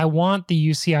 I want the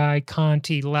UCI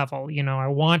Conti level, I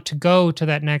want to go to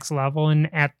that next level.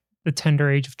 And at the tender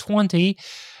age of 20,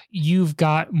 you've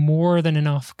got more than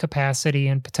enough capacity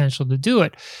and potential to do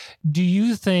it. Do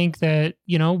you think that,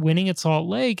 winning at Salt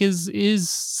Lake is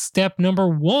step number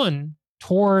 1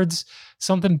 towards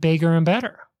something bigger and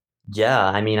better? Yeah,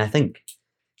 I mean, I think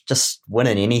just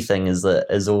winning anything is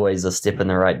always a step in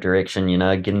the right direction.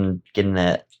 Getting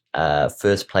that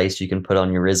first place you can put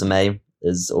on your resume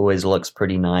always looks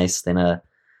pretty nice. Then a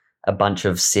bunch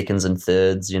of seconds and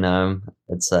thirds.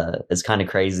 It's kind of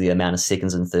crazy the amount of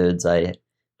seconds and thirds I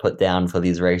put down for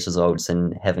these race results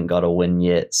and haven't got a win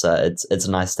yet. So it's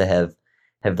nice to have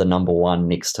the number 1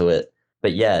 next to it.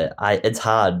 But yeah, it's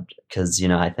hard because,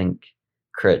 I think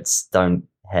crits don't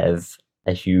have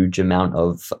a huge amount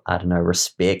of, I don't know,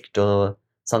 respect or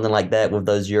something like that with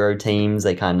those Euro teams.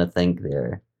 They kind of think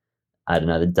they're, I don't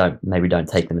know, they don't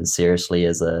take them as seriously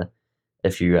as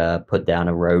if you put down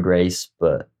a road race.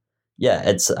 But yeah,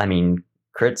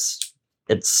 crits,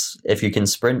 it's, if you can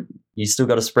sprint, you still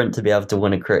got to sprint to be able to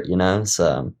win a crit,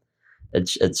 So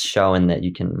it's showing that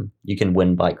you can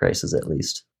win bike races at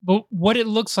least. But what it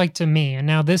looks like to me, and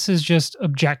now this is just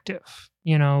objective,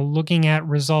 looking at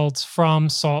results from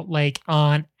Salt Lake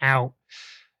on out,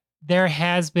 there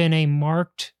has been a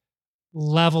marked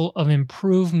level of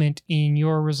improvement in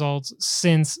your results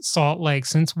since Salt Lake,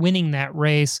 since winning that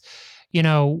race.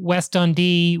 West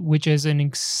Dundee, which is an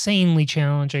insanely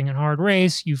challenging and hard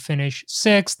race, you finish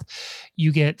 6th.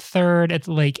 You get 3rd at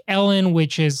Lake Ellen,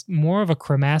 which is more of a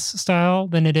cremesse style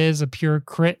than it is a pure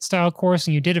crit style course,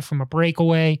 and you did it from a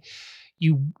breakaway.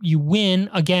 You win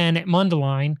again at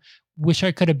Mundelein. Wish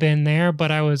I could have been there,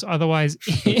 but I was otherwise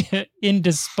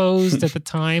indisposed at the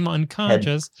time,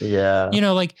 unconscious. Yeah.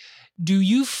 Do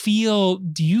you feel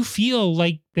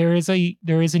like there is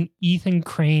an Ethan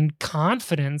Crane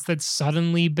confidence that's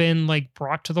suddenly been like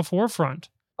brought to the forefront?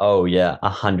 Oh yeah,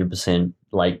 100%.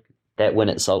 Like that win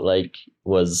at Salt Lake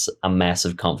was a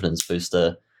massive confidence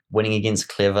booster. Winning against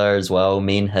Clever as well.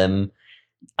 Me and him,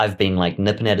 I've been like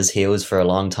nipping at his heels for a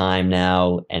long time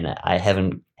now, and I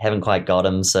haven't quite got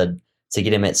him. So to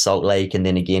get him at Salt Lake and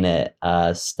then again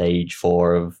at stage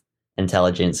 4 of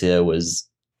Intelligentsia was,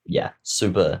 yeah,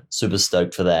 super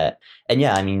stoked for that. And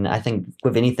yeah, I think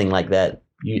with anything like that,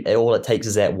 all it takes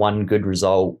is that one good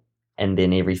result, and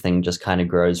then everything just kind of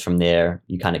grows from there.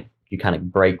 You kind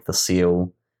of break the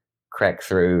seal, crack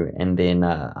through, and then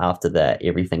after that,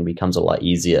 everything becomes a lot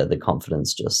easier. The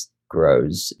confidence just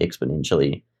grows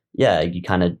exponentially. Yeah, you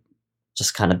kind of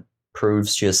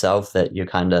proves to yourself that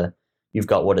you've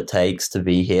got what it takes to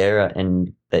be here,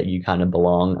 and that you kind of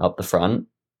belong up the front,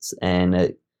 and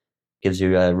it gives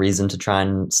you a reason to try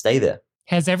and stay there.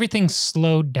 Has everything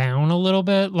slowed down a little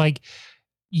bit? Like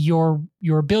your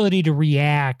ability to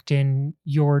react and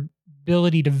your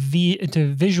ability to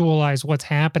visualize what's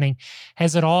happening,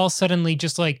 has it all suddenly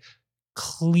just like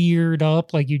cleared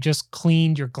up, like you just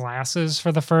cleaned your glasses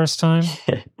for the first time?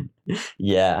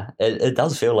 Yeah, it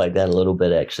does feel like that a little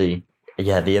bit, actually.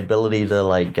 Yeah, the ability to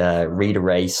like read a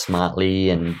race smartly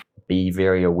and be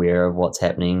very aware of what's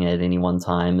happening at any one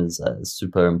time is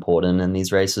super important in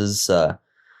these races.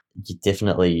 You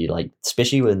definitely, like,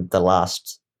 especially with the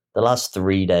last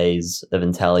 3 days of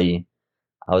Intelli,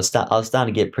 I was starting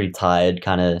to get pretty tired.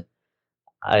 I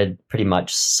had pretty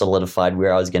much solidified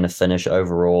where I was going to finish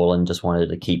overall, and just wanted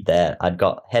to keep that.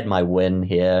 Had my win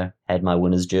here, had my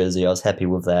winner's jersey. I was happy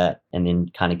with that, and then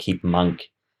kind of keep Monk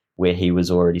where he was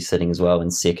already sitting as well in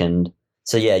 2nd.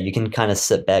 So yeah, you can kind of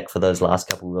sit back for those last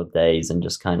couple of days and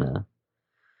just kind of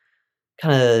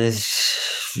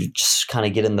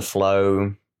get in the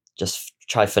flow. Just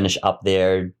try finish up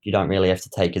there. You don't really have to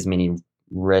take as many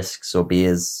risks or be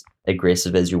as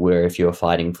aggressive as you were if you were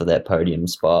fighting for that podium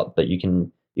spot. But you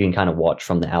can kind of watch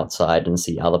from the outside and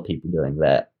see other people doing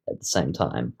that at the same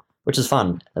time, which is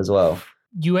fun as well.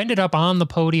 You ended up on the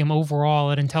podium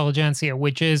overall at Intelligentsia,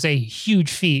 which is a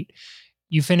huge feat.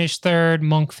 You finished 3rd,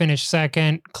 Monk finished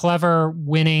 2nd, Clever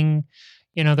winning.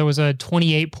 There was a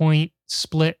 28-point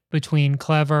split between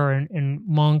Clever and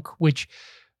Monk, which,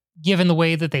 given the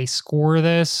way that they score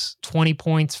this, 20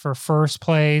 points for first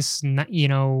place, I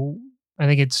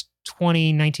think it's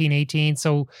 20, 19, 18.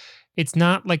 So it's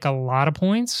not like a lot of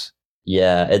points.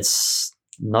 Yeah, it's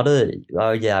not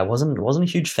I wasn't a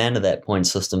huge fan of that point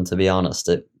system, to be honest.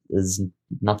 It is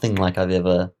nothing like I've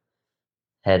ever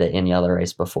had at any other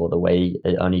race before. The way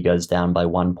it only goes down by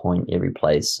 1 point every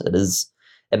place,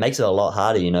 it makes it a lot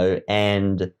harder,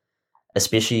 and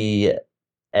especially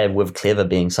with Clever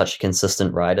being such a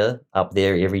consistent rider up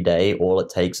there every day, all it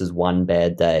takes is one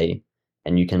bad day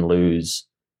and you can lose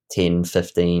 10,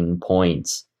 15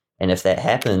 points. And if that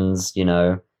happens,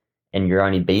 and you're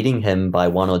only beating him by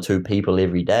 1 or 2 people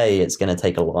every day, it's going to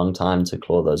take a long time to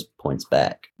claw those points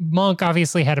back. Monk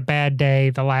obviously had a bad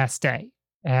day the last day.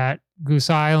 At Goose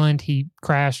Island, he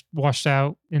crashed, washed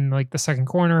out in like the second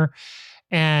corner,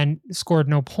 and scored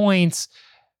no points.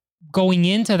 Going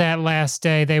into that last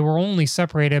day, they were only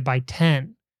separated by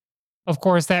 10. Of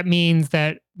course, that means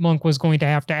that Monk was going to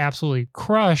have to absolutely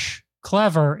crush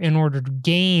Clever in order to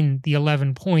gain the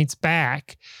 11 points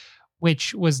back,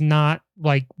 which was not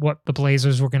like what the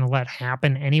Blazers were going to let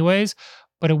happen anyways,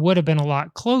 but it would have been a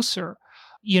lot closer.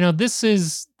 This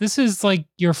is like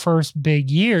your first big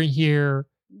year here,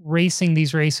 racing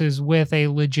these races with a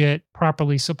legit,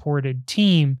 properly supported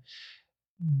team.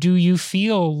 do you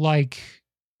feel like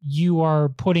you are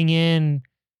putting in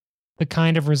the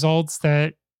kind of results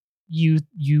that you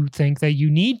think that you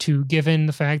need to, given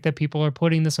the fact that people are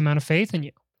putting this amount of faith in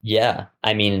you? Yeah,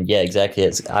 I mean, yeah, exactly.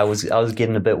 I was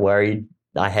getting a bit worried.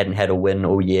 I hadn't had a win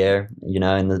all year,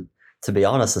 and to be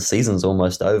honest, the season's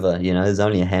almost over. There's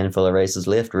only a handful of races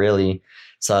left, really.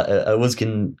 So I was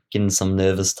getting some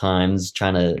nervous times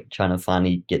trying to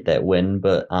finally get that win.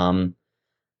 But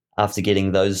after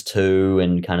getting those two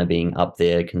and kind of being up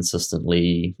there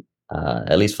consistently,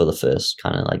 at least for the first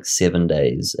kind of like 7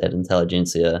 days at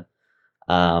Intelligentsia,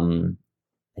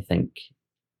 I think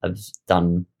I've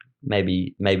done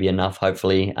maybe enough.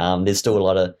 Hopefully, there's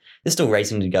still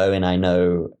racing to go, and I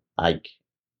know like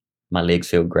my legs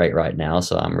feel great right now,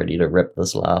 so I'm ready to rip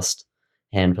this last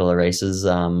handful of races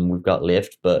we've got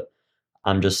left. But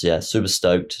I'm just super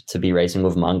stoked to be racing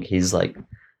with Monk. He's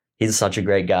such a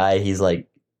great guy. He's like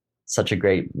such a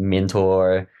great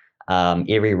mentor.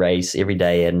 Every race, every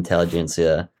day at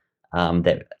Intelligentsia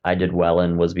that I did well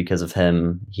in was because of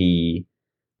him. He,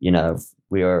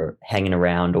 we were hanging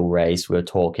around all race, we were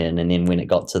talking, and then when it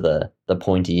got to the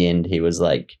pointy end, he was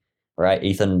like, "All right,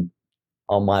 Ethan,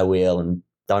 on my wheel and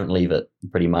don't leave it,"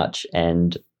 pretty much.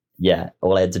 And yeah,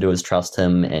 all I had to do was trust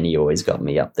him, and he always got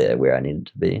me up there where I needed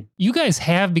to be. You guys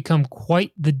have become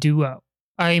quite the duo.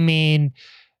 I mean,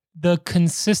 the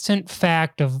consistent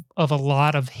fact of a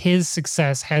lot of his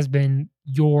success has been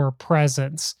your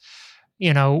presence.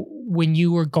 When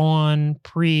you were gone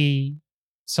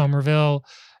pre-Somerville,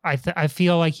 I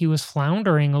feel like he was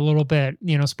floundering a little bit.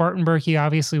 Spartanburg, he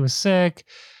obviously was sick.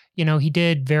 He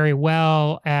did very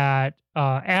well at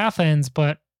Athens,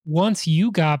 but once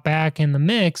you got back in the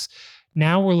mix,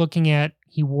 now we're looking at,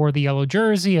 he wore the yellow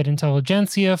jersey at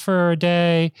Intelligentsia for a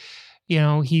day.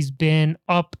 He's been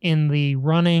up in the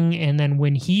running, and then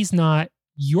when he's not,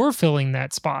 you're filling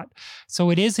that spot.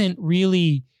 So it isn't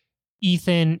really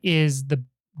Ethan is the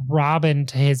Robin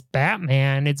to his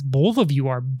Batman. It's both of you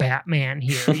are Batman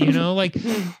here. Like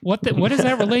what is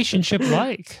that relationship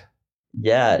like?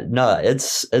 Yeah, no,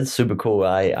 it's super cool.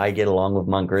 I get along with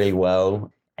Monk really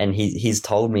well, and he's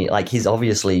told me, like, he's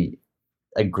obviously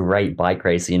a great bike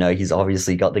racer. He's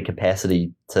obviously got the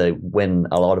capacity to win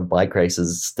a lot of bike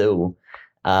races still.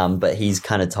 But he's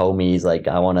kind of told me, he's like,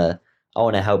 I want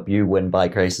to help you win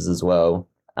bike races as well.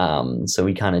 So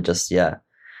we kind of just,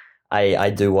 I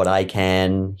do what I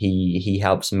can. He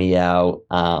helps me out.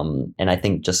 And I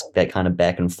think just that kind of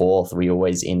back and forth, we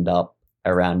always end up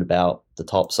around about the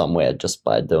top somewhere just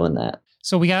by doing that.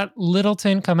 So we got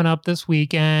Littleton coming up this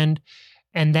weekend,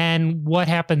 and then what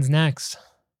happens next?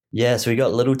 Yeah, so we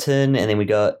got Littleton, and then we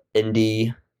got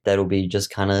Indy. That'll be just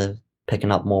kind of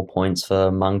picking up more points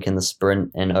for Monk in the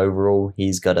sprint, and overall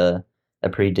he's got a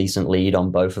pretty decent lead on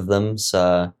both of them.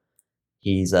 So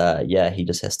he's he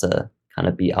just has to kind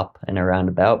of be up and around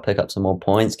about, pick up some more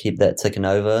points, keep that ticking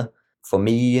over. For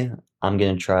me, I'm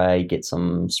going to try get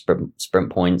some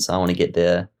sprint points. I want to get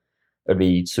there. It'd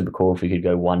be super cool if we could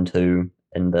go 1-2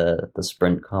 in the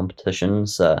sprint competition.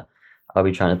 So I'll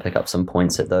be trying to pick up some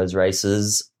points at those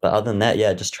races. But other than that,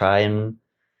 just try and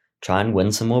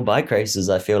win some more bike races.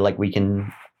 I feel like we've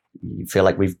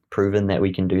proven that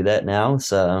we can do that now.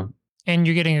 So, and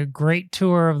you're getting a great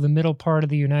tour of the middle part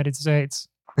of the United States.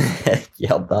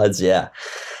 Yeah, buds. Yeah,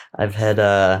 I've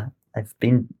done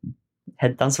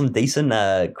some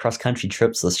decent cross country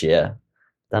trips this year.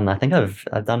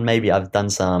 I've done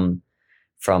some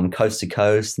from coast to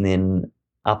coast and then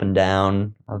up and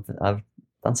down. I've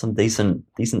done some decent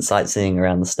sightseeing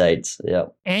around the States. Yeah.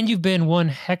 And you've been one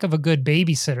heck of a good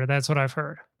babysitter. That's what I've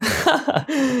heard.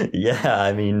 Yeah.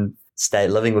 I mean,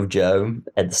 living with Joe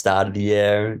at the start of the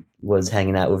year, was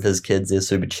hanging out with his kids. They're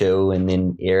super chill. And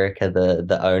then Erica,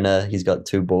 the owner, he's got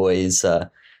 2 boys.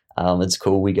 It's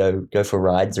cool. We go for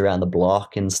rides around the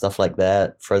block and stuff like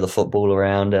that. Throw the football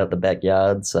around out the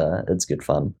backyard. So it's good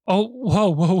fun. Oh,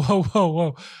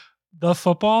 whoa. The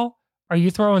football? Are you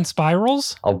throwing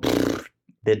spirals? Oh,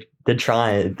 they're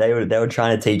trying. They were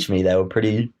trying to teach me. They were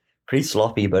pretty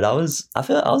sloppy, but I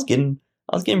feel I was getting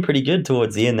pretty good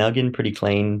towards the end. They were getting pretty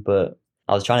clean, but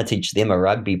I was trying to teach them a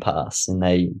rugby pass, and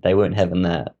they weren't having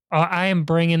that. I'm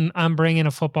bringing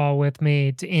a football with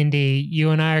me to Indy. You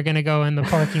and I are going to go in the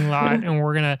parking lot,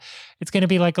 and it's going to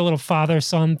be like a little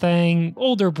father-son thing,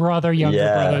 older brother,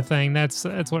 younger brother thing. That's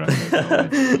what I'm going to go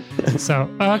with. So,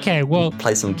 okay, well,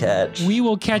 play some catch. We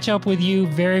will catch up with you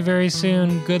very, very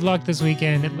soon. Good luck this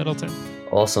weekend at Littleton.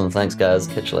 Awesome. Thanks, guys.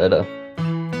 Catch you later.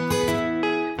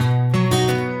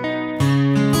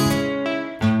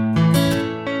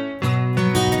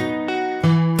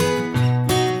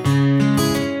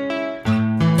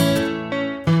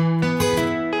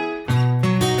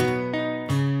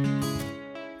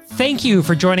 Thank you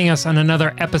for joining us on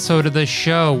another episode of the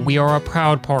show. We are a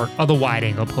proud part of the Wide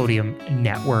Angle Podium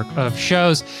network of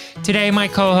shows. Today, my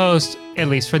co-host, at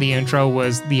least for the intro,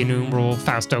 was the innumerable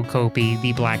Fausto Coppi,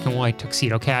 the black and white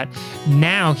tuxedo cat.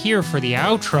 Now, here for the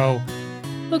outro,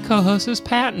 the co-host is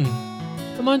Patton,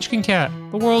 the Munchkin Cat,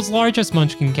 the world's largest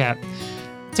Munchkin Cat.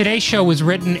 Today's show was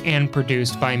written and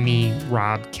produced by me,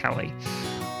 Rob Kelly.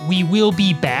 We will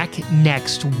be back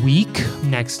next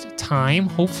time,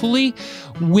 hopefully,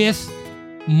 with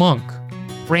Monk,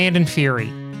 Brandon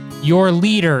Fury, your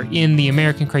leader in the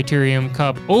American Criterium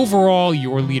Cup. Overall,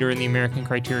 your leader in the American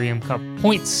Criterium Cup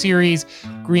points series,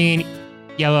 green,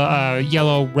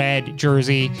 yellow, red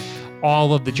jersey,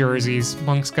 all of the jerseys.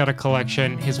 Monk's got a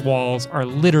collection. His walls are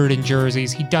littered in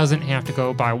jerseys. He doesn't have to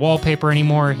go buy wallpaper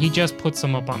anymore. He just puts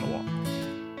them up on the wall.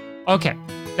 Okay.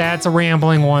 That's a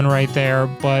rambling one right there,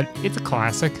 but it's a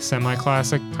classic,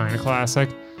 semi-classic, kind of classic.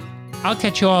 I'll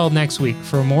catch you all next week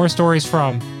for more stories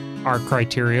from our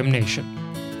Criterium Nation.